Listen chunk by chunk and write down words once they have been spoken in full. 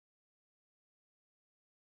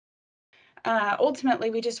Ultimately,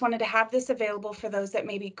 we just wanted to have this available for those that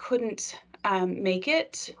maybe couldn't make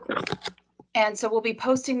it. And so we'll be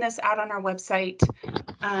posting this out on our website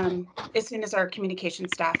as soon as our communication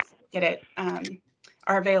staff get it,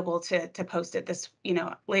 are available to post it this,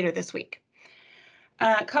 later this week.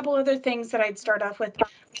 A couple other things that I'd start off with.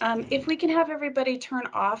 If we can have everybody turn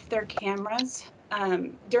off their cameras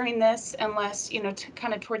during this, unless,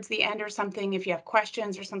 kind of towards the end or something, if you have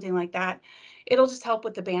questions or something like that, it'll just help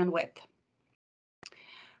with the bandwidth.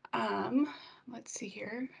 Let's see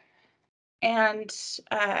here. And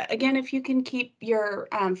again, if you can keep your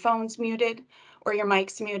phones muted or your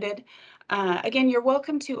mics muted. Again, you're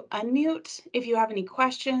welcome to unmute if you have any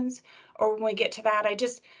questions, or when we get to that,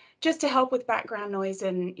 just to help with background noise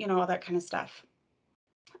and all that kind of stuff.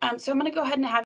 So I'm going to go ahead and have